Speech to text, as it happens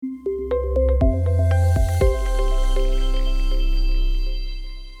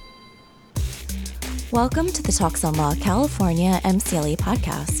Welcome to the Talks on Law California MCLE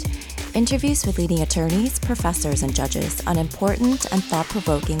podcast. Interviews with leading attorneys, professors, and judges on important and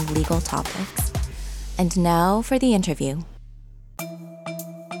thought-provoking legal topics. And now for the interview.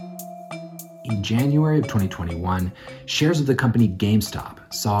 In January of 2021, shares of the company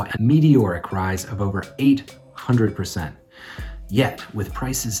GameStop saw a meteoric rise of over 800%. Yet, with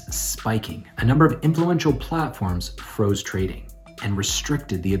prices spiking, a number of influential platforms froze trading and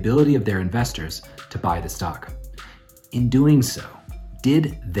restricted the ability of their investors to buy the stock. In doing so,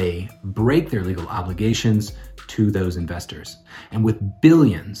 did they break their legal obligations to those investors? And with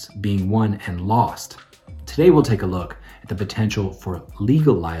billions being won and lost, today we'll take a look at the potential for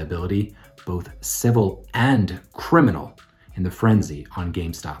legal liability, both civil and criminal, in the frenzy on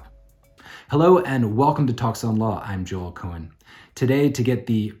GameStop. Hello and welcome to Talks on Law. I'm Joel Cohen. Today, to get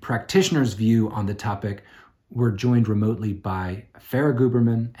the practitioner's view on the topic, we're joined remotely by Farah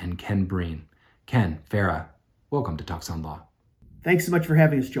Guberman and Ken Breen. Ken, Farah, welcome to Talks on Law. Thanks so much for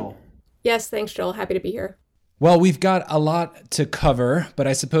having us, Joel. Yes, thanks, Joel. Happy to be here. Well, we've got a lot to cover, but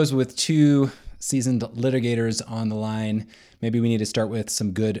I suppose with two seasoned litigators on the line, maybe we need to start with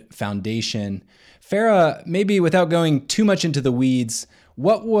some good foundation. Farah, maybe without going too much into the weeds,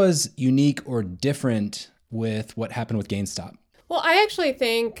 what was unique or different with what happened with GameStop? Well, I actually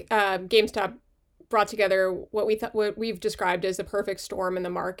think GameStop brought together what we've described as the perfect storm in the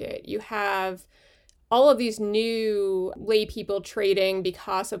market. You have all of these new lay people trading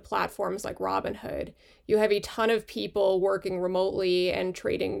because of platforms like Robinhood. You have a ton of people working remotely and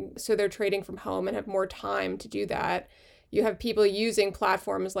trading, so they're trading from home and have more time to do that. You have people using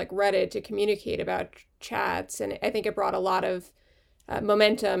platforms like Reddit to communicate about chats, and I think it brought a lot of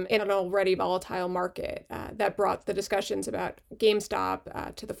momentum in an already volatile market that brought the discussions about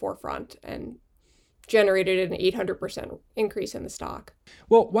GameStop to the forefront and generated an 800% increase in the stock.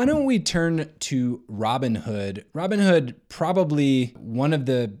 Well, why don't we turn to Robinhood? Robinhood, probably one of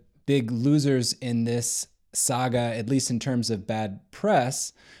the big losers in this saga, at least in terms of bad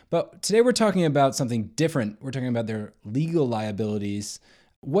press. But today we're talking about something different. We're talking about their legal liabilities.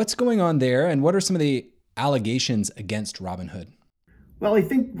 What's going on there, and what are some of the allegations against Robinhood? Well, I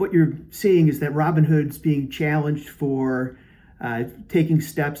think what you're seeing is that Robinhood's being challenged for taking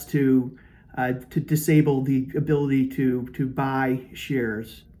steps to disable the ability to buy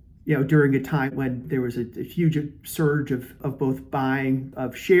shares, during a time when there was a huge surge of both buying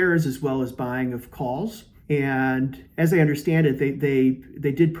of shares as well as buying of calls. And as I understand it,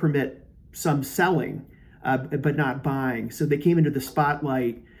 they did permit some selling, but not buying. So they came into the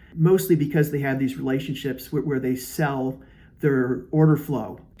spotlight mostly because they have these relationships where they sell their order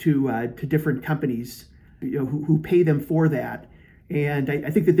flow to different companies, who pay them for that. And I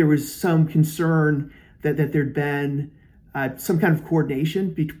think that there was some concern that there'd been some kind of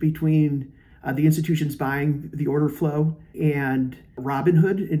coordination between the institutions buying the order flow and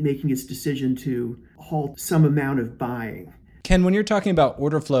Robinhood in making its decision to halt some amount of buying. Ken, when you're talking about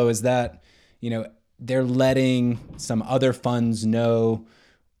order flow, is that, they're letting some other funds know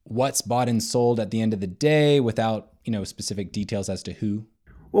what's bought and sold at the end of the day without, specific details as to who?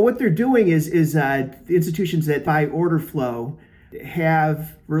 Well, what they're doing is the institutions that buy order flow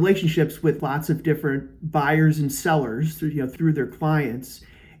have relationships with lots of different buyers and sellers through their clients,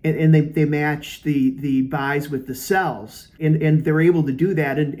 and they match the buys with the sells, and they're able to do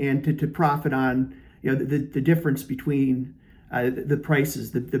that and to profit on the difference between the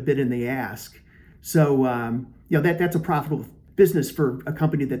prices, the bid and the ask. So that's a profitable business for a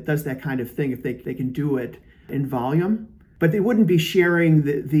company that does that kind of thing if they can do it in volume. But they wouldn't be sharing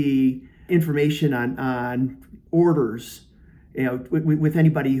the information on orders with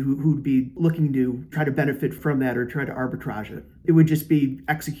anybody who'd be looking to try to benefit from that or try to arbitrage it. It would just be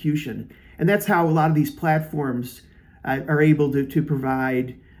execution. And that's how a lot of these platforms are able to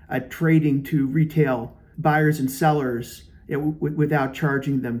provide trading to retail buyers and sellers without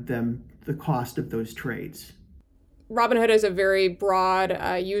charging them the cost of those trades. Robinhood has a very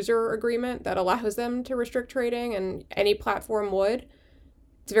broad user agreement that allows them to restrict trading, and any platform would.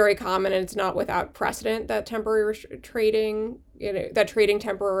 It's very common, and it's not without precedent that trading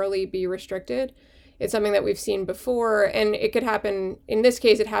temporarily be restricted. It's something that we've seen before, and it could happen. In this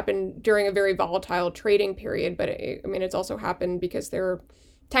case, it happened during a very volatile trading period, but it's also happened because there are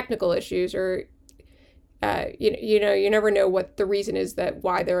technical issues, or you never know what the reason is that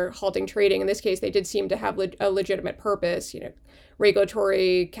why they're halting trading. In this case, they did seem to have a legitimate purpose,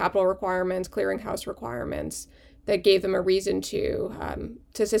 regulatory capital requirements, clearinghouse requirements that gave them a reason to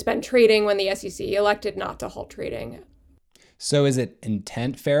suspend trading when the SEC elected not to halt trading. So is it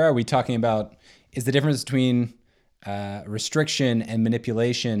intent, Farah? Are we talking about, is the difference between restriction and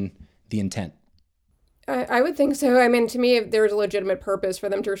manipulation the intent? I would think so. I mean, to me, if there's a legitimate purpose for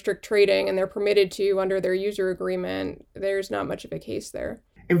them to restrict trading and they're permitted to under their user agreement, there's not much of a case there.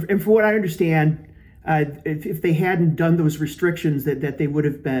 And for what I understand, if they hadn't done those restrictions, that they would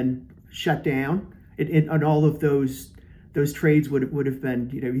have been shut down, and all of those trades would have been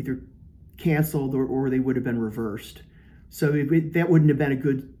either canceled or they would have been reversed. So that wouldn't have been a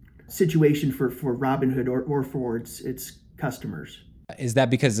good situation for Robinhood or for its customers. Is that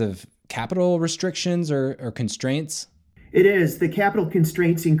because of capital restrictions or constraints? It is. The capital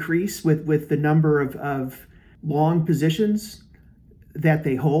constraints increase with the number of long positions that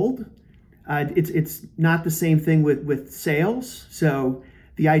they hold. It's not the same thing with sales. So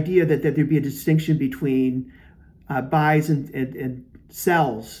the idea that there'd be a distinction between buys and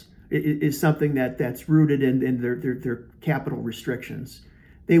sells is something that's rooted in their capital restrictions.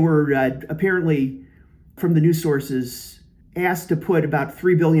 They were apparently, from the news sources, asked to put about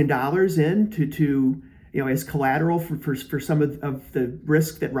 $3 billion in to as collateral for some of the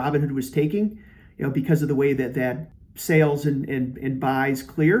risk that Robinhood was taking, because of the way that sales and buys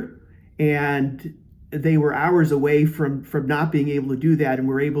clear. And they were hours away from not being able to do that, and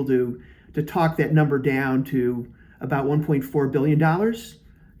were able to talk that number down to about $1.4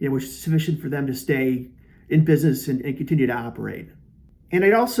 billion, which is sufficient for them to stay in business and continue to operate. And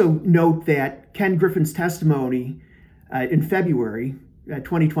I'd also note that Ken Griffin's testimony in February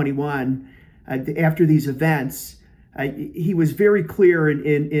 2021, after these events, he was very clear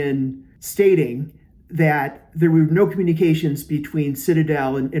in stating that there were no communications between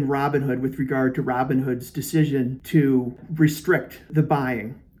Citadel and Robinhood with regard to Robinhood's decision to restrict the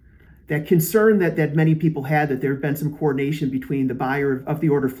buying. That concern that many people had, that there had been some coordination between the buyer of the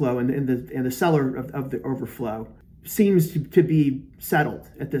order flow and the seller of the overflow, seems to be settled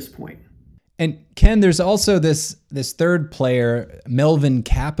at this point. And Ken, there's also this third player, Melvin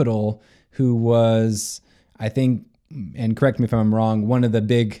Capital, who was, I think, and correct me if I'm wrong, one of the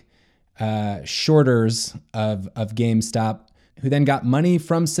big shorters of GameStop, who then got money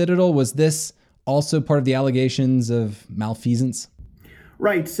from Citadel. Was this also part of the allegations of malfeasance?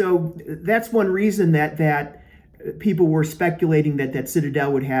 Right. So that's one reason that people were speculating that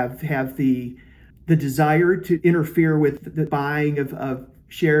Citadel would have the desire to interfere with the buying of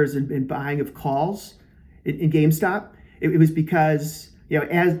shares and buying of calls in GameStop. It was because,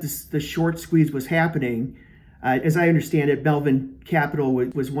 as the short squeeze was happening, as I understand it, Melvin Capital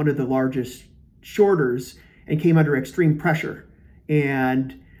was one of the largest shorters and came under extreme pressure.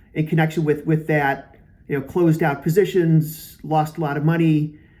 And in connection with that, closed out positions, lost a lot of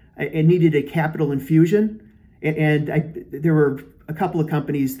money, and needed a capital infusion. And there were a couple of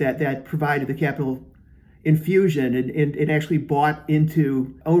companies that provided the capital infusion and actually bought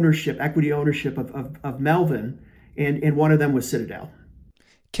into equity ownership of Melvin, and one of them was Citadel.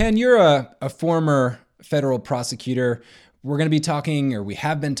 Ken, you're a former federal prosecutor. We're going to be talking, or we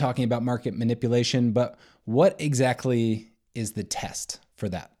have been talking, about market manipulation, but what exactly is the test for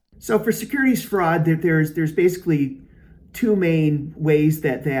that? So for securities fraud, there's basically two main ways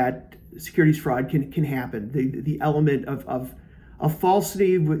that securities fraud can happen. The element of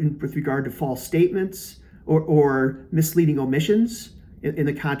falsity with regard to false statements or misleading omissions in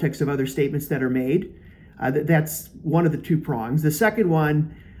the context of other statements that are made. That's one of the two prongs. The second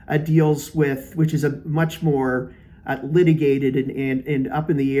one deals with, which is a much more litigated and up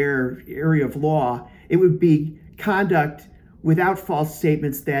in the air area of law. It would be conduct without false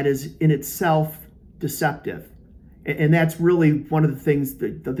statements that is in itself deceptive. And that's really one of the things,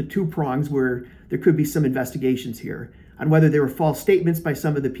 the two prongs where there could be some investigations here on whether there were false statements by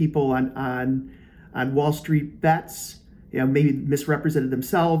some of the people on Wall Street bets, maybe misrepresented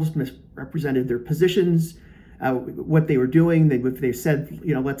themselves, misrepresented their positions, what they were doing. They said,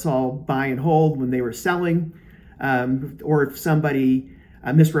 let's all buy and hold when they were selling, or if somebody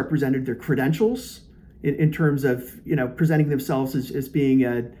misrepresented their credentials in terms of, presenting themselves as being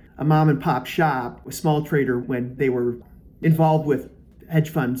a mom and pop shop, a small trader, when they were involved with hedge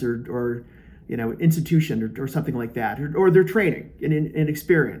funds or institution or something like that, or their training and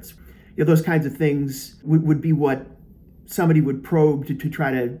experience. Those kinds of things would be what somebody would probe to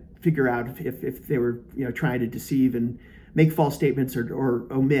try to figure out if they were trying to deceive and make false statements or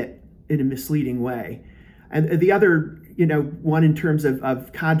omit in a misleading way. And the other one in terms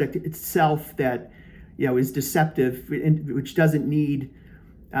of conduct itself that is deceptive, which doesn't need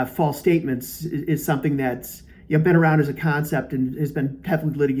false statements, is something that's been around as a concept and has been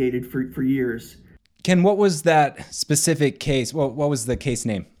heavily litigated for years. Ken, what was that specific case? What was the case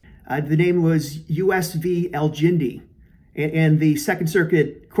name? The name was U.S. v. El-Jindy. And the Second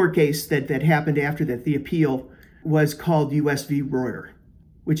Circuit court case that happened after that, the appeal, was called U.S. v. Royer,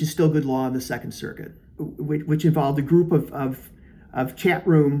 which is still good law in the Second Circuit. which involved a group of chat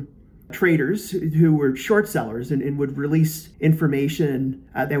room traders who were short sellers and would release information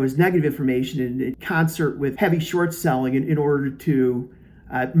that was negative information in concert with heavy short selling in order to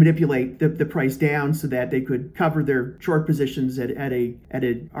manipulate the price down so that they could cover their short positions at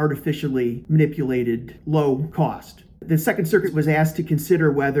an artificially manipulated low cost. The Second Circuit was asked to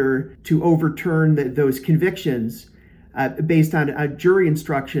consider whether to overturn those convictions based on a jury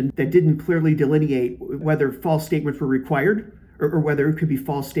instruction that didn't clearly delineate whether false statements were required or whether it could be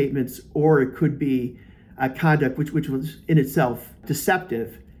false statements or it could be conduct which was in itself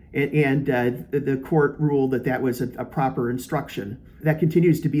deceptive. And the court ruled that was a proper instruction. That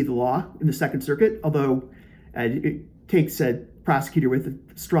continues to be the law in the Second Circuit, although it takes a prosecutor with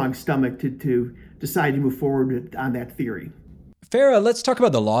a strong stomach to decide to move forward on that theory. Farah, let's talk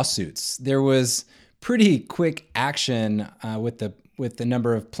about the lawsuits. There was pretty quick action with the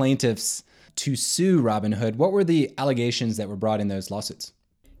number of plaintiffs to sue Robinhood. What were the allegations that were brought in those lawsuits?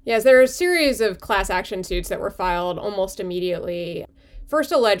 Yes, there are a series of class action suits that were filed almost immediately.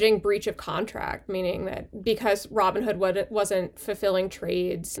 First, alleging breach of contract, meaning that because Robinhood wasn't fulfilling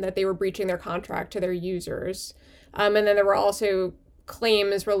trades, that they were breaching their contract to their users. And then there were also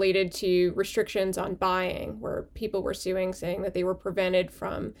claims related to restrictions on buying, where people were suing, saying that they were prevented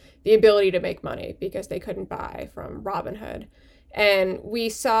from the ability to make money because they couldn't buy from Robinhood. And we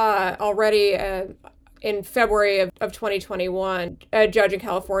saw already in February of 2021, a judge in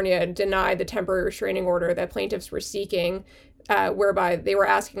California denied the temporary restraining order that plaintiffs were seeking, whereby they were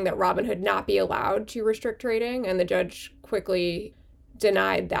asking that Robinhood not be allowed to restrict trading. And the judge quickly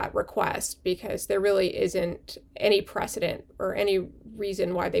denied that request because there really isn't any precedent or any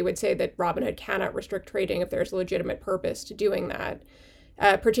reason why they would say that Robinhood cannot restrict trading if there's a legitimate purpose to doing that.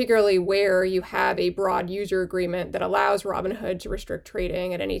 Particularly where you have a broad user agreement that allows Robinhood to restrict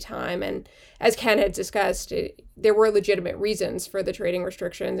trading at any time. And as Ken had discussed, there were legitimate reasons for the trading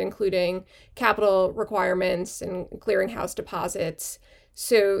restrictions, including capital requirements and clearinghouse deposits.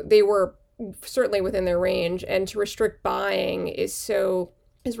 So they were certainly within their range. And to restrict buying is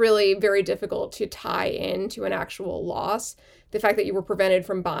really very difficult to tie into an actual loss. The fact that you were prevented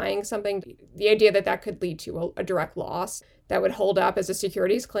from buying something, the idea that could lead to a direct loss that would hold up as a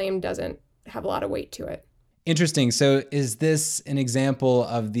securities claim doesn't have a lot of weight to it. Interesting. So is this an example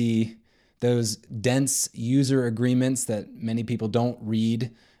of those dense user agreements that many people don't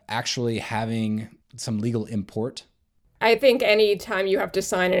read actually having some legal import? I think any time you have to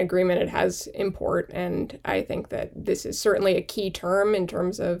sign an agreement, it has import. And I think that this is certainly a key term in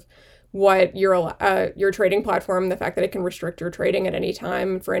terms of what your trading platform, the fact that it can restrict your trading at any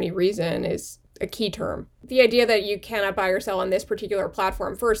time for any reason is a key term. The idea that you cannot buy or sell on this particular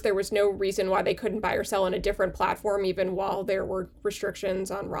platform, first, there was no reason why they couldn't buy or sell on a different platform, even while there were restrictions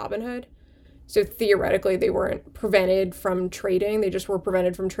on Robinhood. So theoretically, they weren't prevented from trading. They just were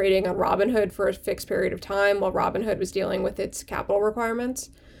prevented from trading on Robinhood for a fixed period of time while Robinhood was dealing with its capital requirements.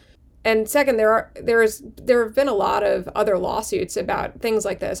 And second, there have been a lot of other lawsuits about things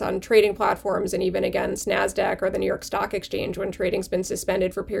like this on trading platforms and even against NASDAQ or the New York Stock Exchange when trading's been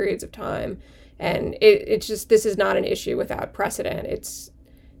suspended for periods of time. And it's just, this is not an issue without precedent. It's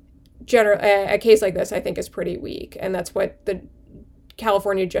a case like this, I think, is pretty weak. And that's what the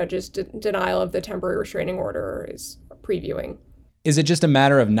California judge's denial of the temporary restraining order is previewing. Is it just a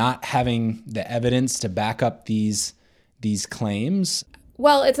matter of not having the evidence to back up these claims?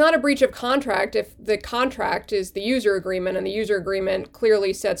 Well, it's not a breach of contract if the contract is the user agreement, and the user agreement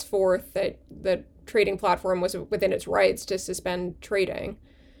clearly sets forth that the trading platform was within its rights to suspend trading.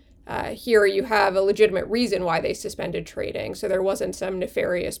 Here you have a legitimate reason why they suspended trading, so there wasn't some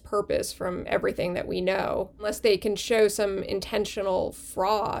nefarious purpose from everything that we know. Unless they can show some intentional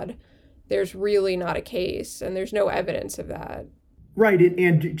fraud, there's really not a case, and there's no evidence of that. Right,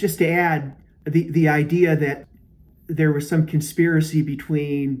 and just to add, the idea that there was some conspiracy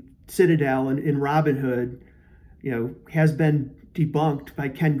between Citadel and Robinhood, has been debunked by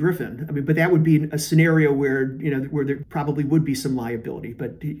Ken Griffin. I mean, but that would be a scenario where there probably would be some liability.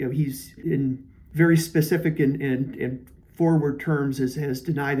 But he's in very specific and forward terms has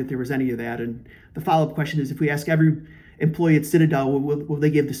denied that there was any of that. And the follow-up question is, if we ask every employee at Citadel, will they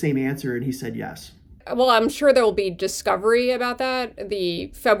give the same answer? And he said yes. Well, I'm sure there will be discovery about that.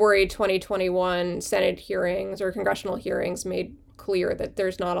 The February 2021 Senate hearings or congressional hearings made clear that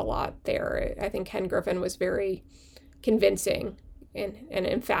there's not a lot there. I think Ken Griffin was very convincing and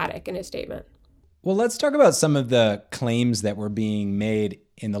emphatic in his statement. Well, let's talk about some of the claims that were being made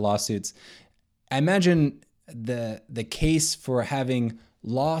in the lawsuits. I imagine the case for having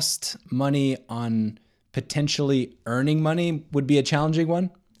lost money on potentially earning money would be a challenging one.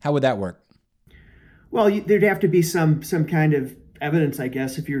 How would that work? Well, there'd have to be some kind of evidence, I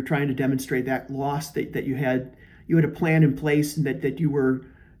guess, if you're trying to demonstrate that loss that you had a plan in place, and that you were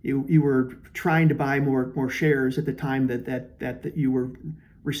trying to buy more shares at the time that you were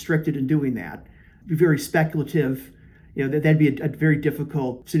restricted in doing that. It'd be very speculative. That'd be a very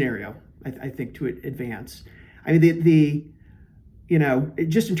difficult scenario, I think, to advance. I mean,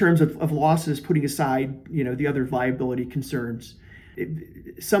 just in terms of losses, putting aside, the other liability concerns,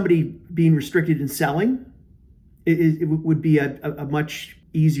 somebody being restricted in selling, it would be a much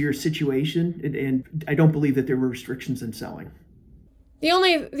easier situation. And I don't believe that there were restrictions in selling.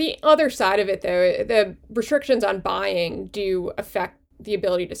 The other side of it, though, the restrictions on buying do affect the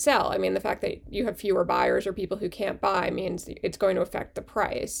ability to sell. I mean, the fact that you have fewer buyers or people who can't buy means it's going to affect the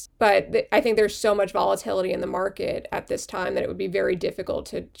price. But I think there's so much volatility in the market at this time that it would be very difficult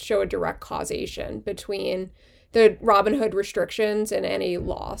to show a direct causation between the Robinhood restrictions and any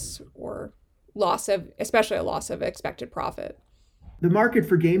loss especially a loss of expected profit. The market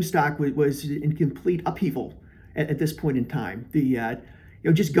for GameStop was in complete upheaval at this point in time.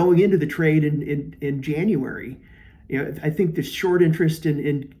 Just going into the trade in January, I think the short interest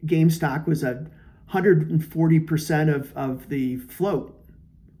in GameStop was 140% of the float,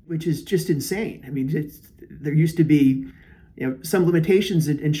 which is just insane. I mean, there used to be some limitations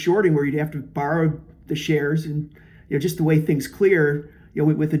in shorting where you'd have to borrow the shares, and just the way things clear,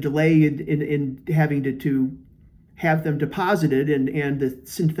 with a delay in having to have them deposited, and the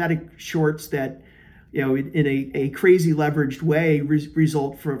synthetic shorts that in a crazy leveraged way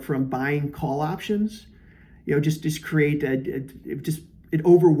result from buying call options. Just create it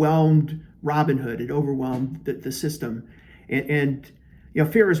overwhelmed Robinhood. It overwhelmed the system, and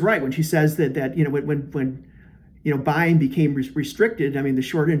Farah is right when she says that when buying became restricted. I mean, the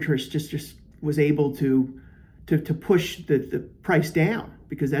short interest just was able to push the price down,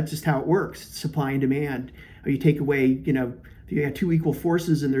 because that's just how it works. Supply and demand. You take away, you have two equal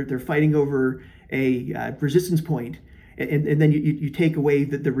forces and they're fighting over a resistance point, and then you take away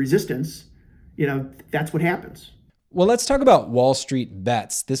the resistance. That's what happens. Well, let's talk about Wall Street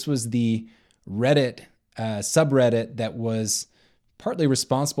Bets. This was the Reddit subreddit that was partly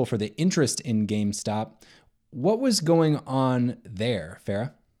responsible for the interest in GameStop. What was going on there,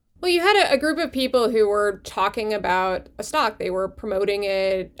 Farah? Well, you had a group of people who were talking about a stock. They were promoting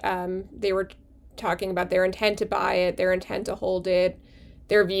it. They were talking about their intent to buy it, their intent to hold it,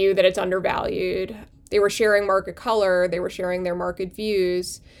 their view that it's undervalued. They were sharing market color. They were sharing their market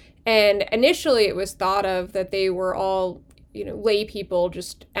views. And initially it was thought of that they were all, lay people,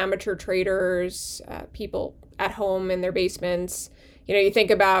 just amateur traders, people at home in their basements. You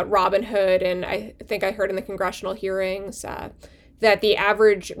think about Robinhood, and I think I heard in the congressional hearings that the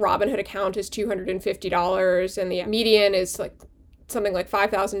average Robinhood account is $250 and the median is something like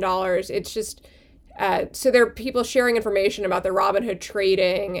 $5,000. It's just, so there are people sharing information about the Robinhood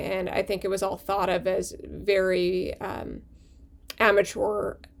trading, and I think it was all thought of as very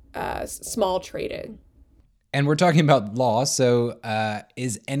amateur, small trading. And we're talking about law, so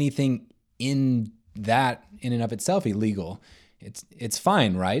is anything in that in and of itself illegal? It's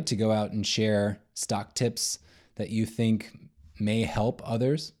fine, right, to go out and share stock tips that you think may help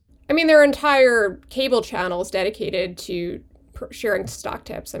others? I mean, there are entire cable channels dedicated to sharing stock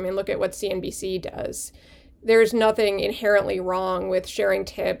tips. I mean, look at what CNBC does. There's nothing inherently wrong with sharing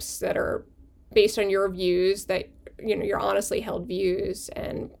tips that are based on your views, that your honestly held views,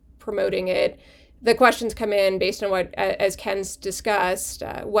 and promoting it. The questions come in based on what, as Ken's discussed,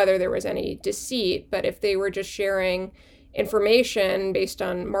 whether there was any deceit. But if they were just sharing information based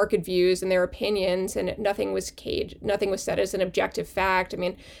on market views and their opinions, and nothing was said as an objective fact. I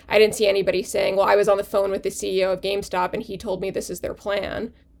mean, I didn't see anybody saying, well, I was on the phone with the CEO of GameStop and he told me this is their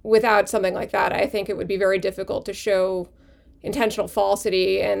plan. Without something like that, I think it would be very difficult to show intentional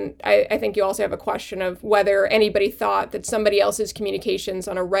falsity. And I think you also have a question of whether anybody thought that somebody else's communications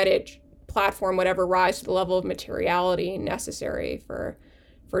on a Reddit platform would ever rise to the level of materiality necessary for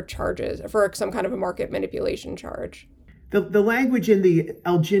charges, for some kind of a market manipulation charge. The language in the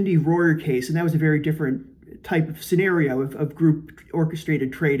Al-Jindy-Royer case, and that was a very different type of scenario of group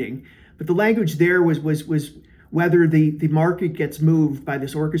orchestrated trading, but the language there was whether the market gets moved by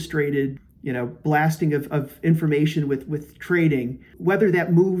this orchestrated blasting of information with trading, whether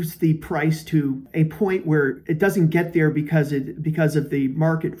that moves the price to a point where it doesn't get there because of the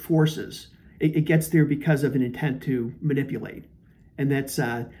market forces. It gets there because of an intent to manipulate. And that's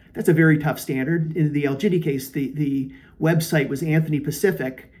a very tough standard. In the Al-Jindy case, the website was Anthony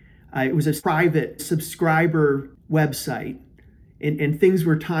Pacific. It was a private subscriber website, and things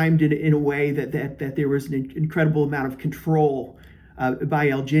were timed in a way that there was an incredible amount of control by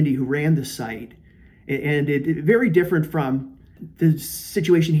Al-Jindy, who ran the site. And it very different from the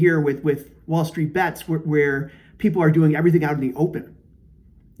situation here with Wall Street Bets, where people are doing everything out in the open.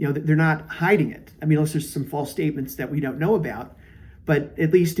 They're not hiding it. I mean, unless there's some false statements that we don't know about. But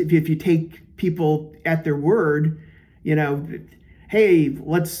at least if you take people at their word, hey,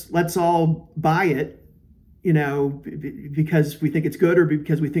 let's all buy it, because we think it's good or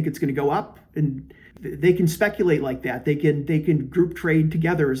because we think it's going to go up, and they can speculate like that. They can group trade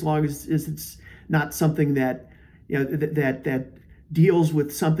together as long as it's not something that that deals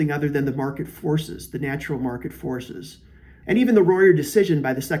with something other than the market forces, the natural market forces. And even the Royer decision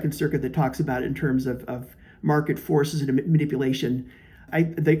by the Second Circuit that talks about it in terms of market forces and manipulation,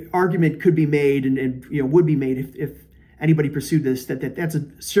 the argument could be made and would be made if anybody pursued this, that's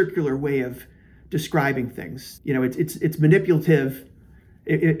a circular way of describing things. It's manipulative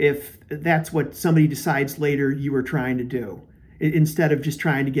if that's what somebody decides later you were trying to do, instead of just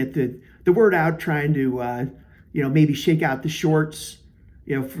trying to get the word out, trying to maybe shake out the shorts,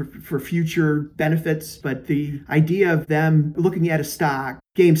 for future benefits. But the idea of them looking at a stock,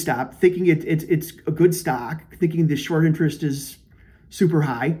 GameStop, thinking it's a good stock, thinking the short interest is super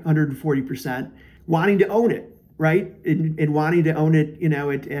high, 140%, wanting to own it, right? And wanting to own it,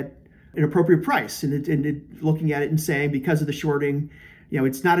 at an appropriate price, and looking at it and saying, because of the shorting,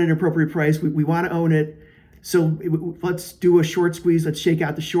 it's not an appropriate price. We want to own it. So let's do a short squeeze. Let's shake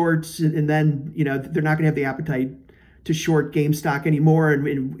out the shorts, and then they're not going to have the appetite to short GameStop anymore, and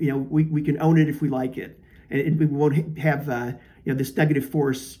we can own it if we like it, and we won't have this negative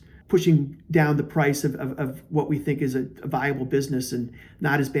force pushing down the price of what we think is a viable business and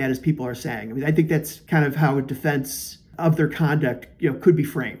not as bad as people are saying. I mean, I think that's kind of how a defense of their conduct could be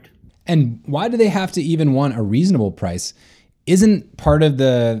framed. And why do they have to even want a reasonable price? Isn't part of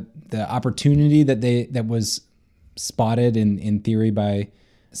the opportunity that was spotted in theory by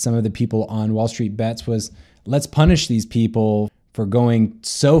some of the people on Wall Street Bets was, let's punish these people for going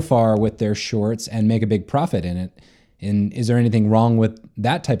so far with their shorts and make a big profit in it? And is there anything wrong with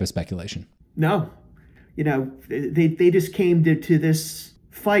that type of speculation? No. They just came to this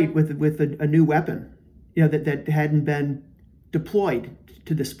fight with a new weapon, that hadn't been deployed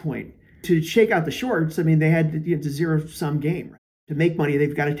to this point. To shake out the shorts, I mean, they had it's a zero-sum game. To make money,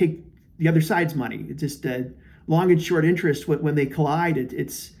 they've got to take the other side's money. It's just long and short interest. When they collide,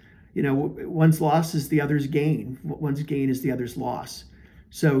 it's one's loss is the other's gain. One's gain is the other's loss.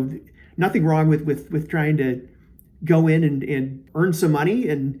 So nothing wrong with trying to go in and earn some money.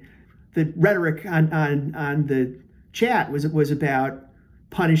 And the rhetoric on the chat was about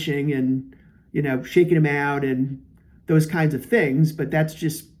punishing and shaking them out and those kinds of things. But that's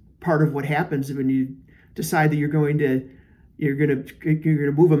just part of what happens when you decide that you're going to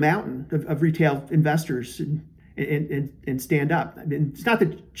move a mountain of retail investors and stand up. I mean, it's not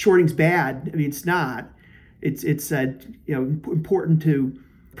that shorting's bad. I mean, it's not. It's important to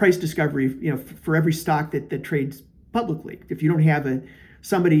price discovery. For every stock that trades publicly. If you don't have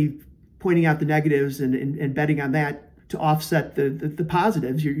somebody pointing out the negatives and betting on that to offset the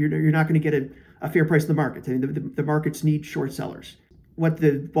positives, you're not going to get a fair price in the market. I mean, the markets need short sellers. What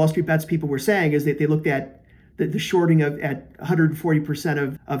the Wall Street Bets people were saying is that they looked at the shorting at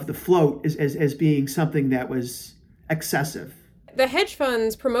 140% of the float as being something that was excessive. The hedge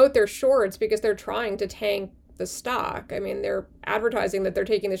funds promote their shorts because they're trying to tank the stock. I mean, they're advertising that they're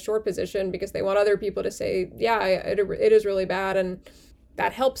taking the short position because they want other people to say, yeah, it is really bad, and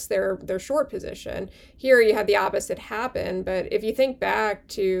that helps their short position. Here you had the opposite happen, but if you think back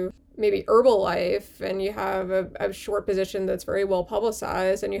to maybe Herbalife, and you have a short position that's very well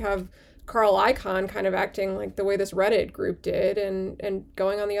publicized, and you have Carl Icahn kind of acting like the way this Reddit group did and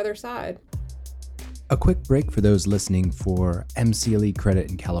going on the other side. A quick break for those listening for MCLE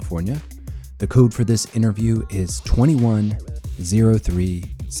Credit in California. The code for this interview is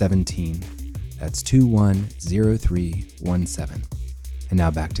 210317. That's 210317. And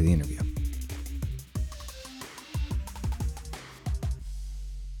now back to the interview.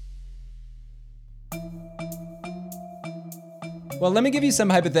 Well, let me give you some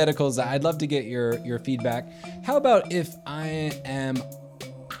hypotheticals. I'd love to get your feedback. How about if I am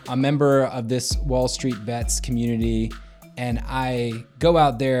a member of this Wall Street Bets community and I go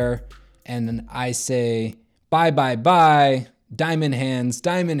out there and I say, buy, diamond hands,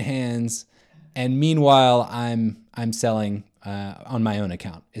 and meanwhile I'm selling on my own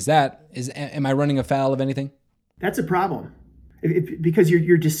account. Am I running afoul of anything? That's a problem, because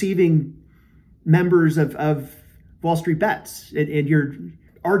you're deceiving members of Wall Street Bets, and you're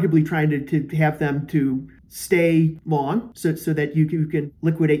arguably trying to have them to stay long so that you can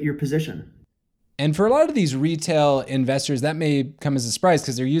liquidate your position. And for a lot of these retail investors, that may come as a surprise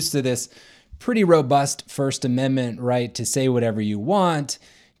because they're used to this pretty robust First Amendment right to say whatever you want,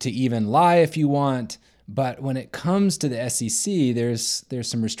 to even lie if you want. But when it comes to the SEC, there's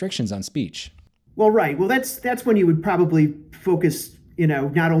some restrictions on speech. Well, right. Well, that's when you would probably focus,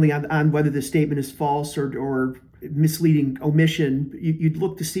 not only on whether the statement is false or misleading omission. You'd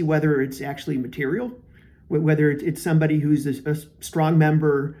look to see whether it's actually material, whether it's somebody who's a strong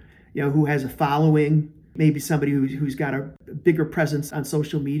member, who has a following, maybe somebody who's got a bigger presence on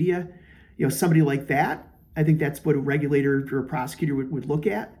social media, somebody like that. I think that's what a regulator or a prosecutor would look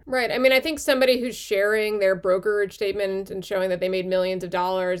at. Right. I mean, I think somebody who's sharing their brokerage statement and showing that they made millions of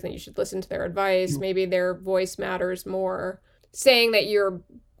dollars, and you should listen to their advice. Maybe their voice matters more. Saying that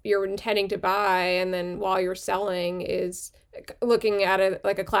you're intending to buy, and then while you're selling is looking at it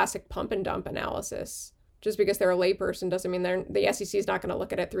like a classic pump and dump analysis. Just because they're a layperson doesn't mean the SEC is not going to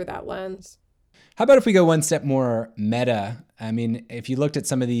look at it through that lens. How about if we go one step more meta? I mean, if you looked at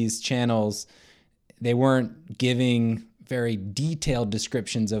some of these channels, they weren't giving very detailed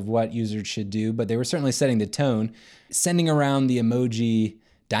descriptions of what users should do, but they were certainly setting the tone, sending around the emoji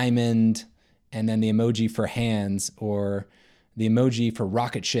diamond and then the emoji for hands, or the emoji for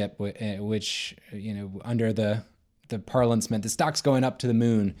rocket ship, which, under the parlance meant the stock's going up to the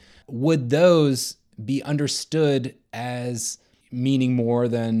moon. Would those be understood as meaning more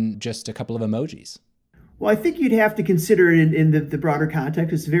than just a couple of emojis? Well, I think you'd have to consider it in the broader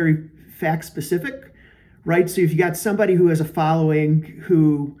context. It's very fact specific, right? So if you got somebody who has a following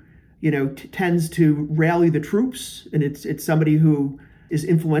who, tends to rally the troops, and it's somebody who is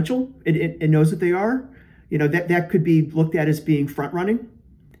influential and knows what they are, that could be looked at as being front running,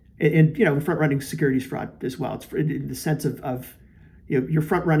 and front running securities fraud as well. It's in the sense of you're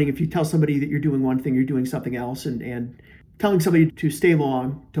front running if you tell somebody that you're doing one thing, you're doing something else, and telling somebody to stay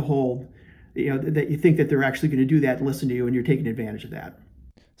long, to hold, that you think that they're actually going to do that and listen to you, and you're taking advantage of that.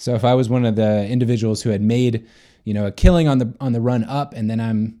 So if I was one of the individuals who had made, a killing on the run up, and then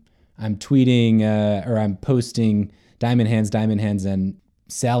I'm tweeting or I'm posting diamond hands, and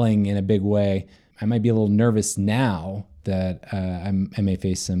selling in a big way, I might be a little nervous now that I may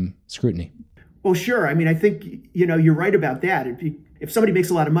face some scrutiny. Well, sure. I mean, I think you're right about that. If somebody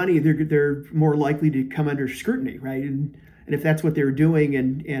makes a lot of money, they're more likely to come under scrutiny, right? And if that's what they're doing,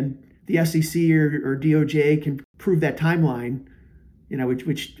 and the SEC or DOJ can prove that timeline,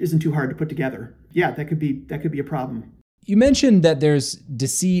 which isn't too hard to put together, yeah, that could be a problem. You mentioned that there's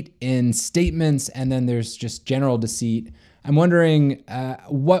deceit in statements, and then there's just general deceit. I'm wondering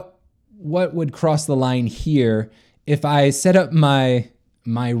what would cross the line here if I set up my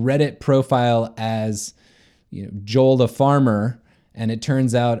Reddit profile as Joel the farmer, and it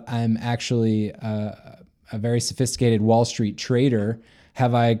turns out I'm actually a very sophisticated Wall Street trader.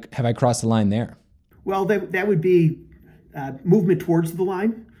 Have I crossed the line there? Well, that would be movement towards the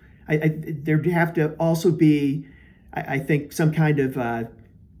line. There'd have to also be, I think, some kind of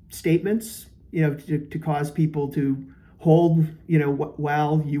statements, to cause people to hold,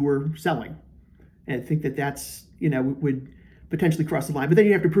 while you were selling. And I think that's, would potentially cross the line. But then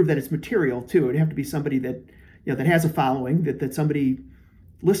you have to prove that it's material too. It'd have to be somebody that, that has a following, that somebody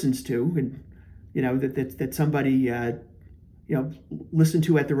listens to, and, that somebody, listen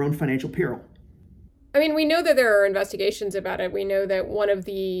to at their own financial peril. I mean, we know that there are investigations about it. We know that one of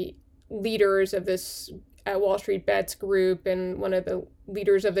the leaders of this Wall Street Bets group and one of the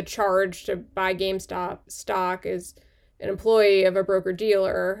leaders of the charge to buy GameStop stock is an employee of a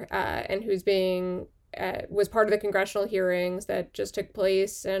broker-dealer and who's was part of the congressional hearings that just took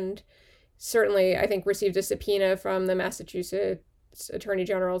place, and certainly, I think, received a subpoena from the Massachusetts Attorney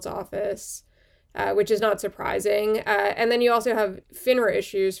General's office, which is not surprising. And then you also have FINRA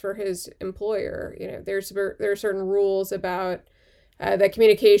issues for his employer. There are certain rules about that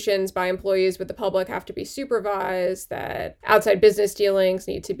communications by employees with the public have to be supervised, that outside business dealings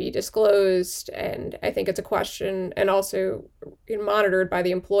need to be disclosed, and I think it's a question, and also monitored by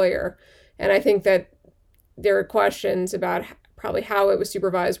the employer. And I think that there are questions about probably how it was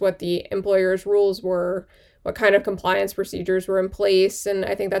supervised, what the employer's rules were, what kind of compliance procedures were in place. And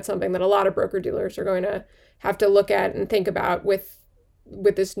I think that's something that a lot of broker-dealers are going to have to look at and think about with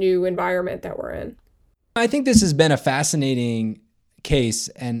this new environment that we're in. I think this has been a fascinating case,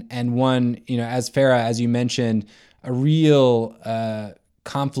 and one, as Farah, as you mentioned, a real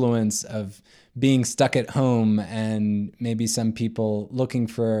confluence of being stuck at home and maybe some people looking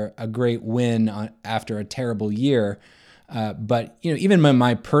for a great win after a terrible year. But even in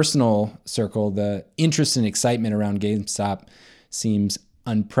my personal circle, the interest and excitement around GameStop seems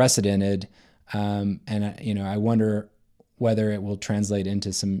unprecedented, and I wonder whether it will translate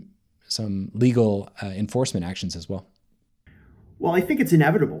into some legal enforcement actions as well. Well, I think it's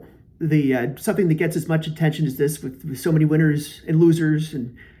inevitable. the something that gets as much attention as this, with so many winners and losers,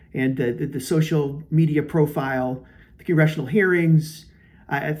 and the social media profile, the congressional hearings,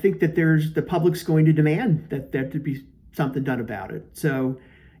 I think that the public's going to demand that there be something done about it. So,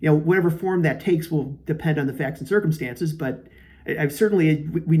 whatever form that takes will depend on the facts and circumstances. But certainly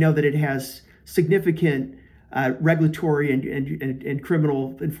we know that it has significant regulatory and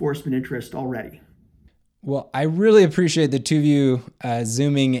criminal enforcement interest already. Well, I really appreciate the two of you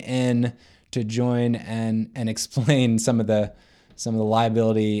zooming in to join and explain some of the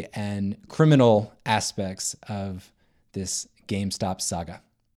liability and criminal aspects of this GameStop saga.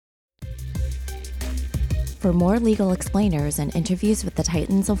 For more legal explainers and interviews with the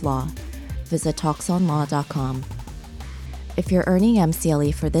titans of law, visit talksonlaw.com. If you're earning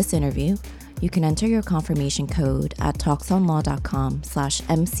MCLE for this interview, you can enter your confirmation code at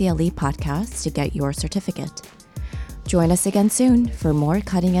talksonlaw.com/MCLE podcast to get your certificate. Join us again soon for more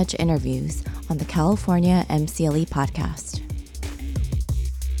cutting-edge interviews on the California MCLE podcast.